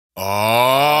It's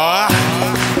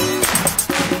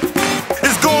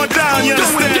going down, you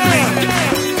understand me?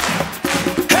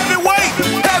 Heavyweight,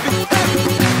 heavy.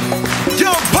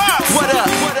 Young Pops. What up?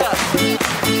 What up?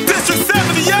 District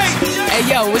 78. Hey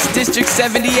yo, it's District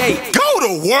 78. Go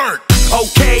to work.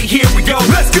 Okay, here we go.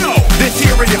 Let's go. This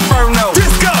here is Inferno.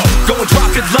 Disco. Go and drop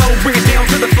it low, bring it down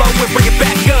to the floor and bring it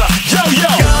back up. Yo,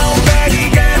 yo. Go, baby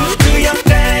girl, do your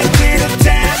thing to the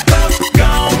tempo.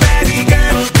 Go, baby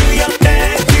girl, do your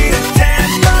thing to the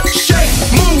tempo. Shake,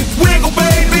 move, wiggle,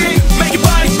 baby. Make your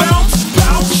body bounce,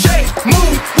 bounce. Shake,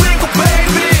 move, wiggle,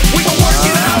 baby. We gon' work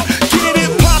it out. Get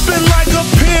it poppin' like a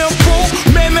pimple.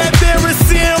 Man, that there is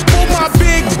simple. My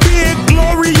big, big,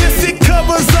 glorious. It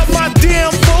covers up my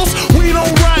dimples. We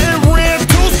don't ride in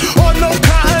rentals or no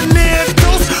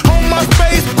continentals. On my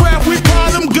face crap, we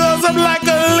pile them girls up like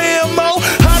a limo.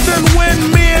 I done went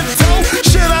mental.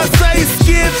 Should I say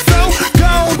schizo?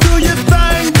 Go do your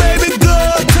thing, baby.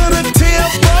 Good to the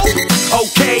tempo.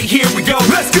 Okay, here we go.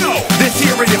 Let's go. This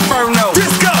here is Inferno.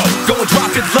 Disco. Go and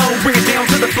drop it low, bring it down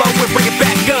to the floor and bring it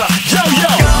back up. Yo,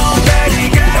 yo. Go, baby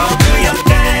girl, do your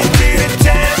thing to the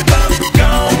tempo.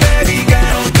 Go, baby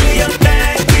girl, do your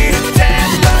thing to the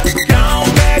tempo. Go,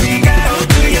 baby girl,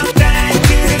 do your thing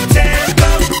to the tempo.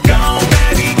 Go,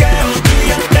 baby girl, do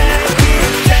your thing to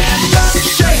the tempo.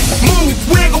 Shake, move,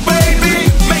 wiggle, baby.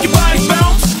 Make your body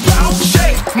bounce, bounce.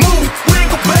 Shake, move,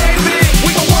 wiggle, baby. We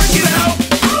gon' work it out.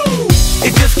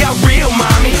 It just got real,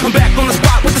 mommy. I'm back on the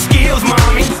spot with the skills,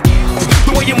 mommy.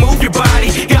 The way you move your body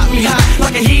got me hot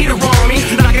like a heater on me.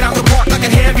 Knock it out the park like a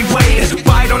heavyweight.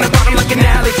 Bite on the bottom like an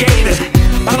alligator.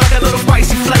 I like that little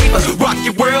spicy flavor. Rock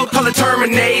your world, call it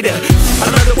Terminator.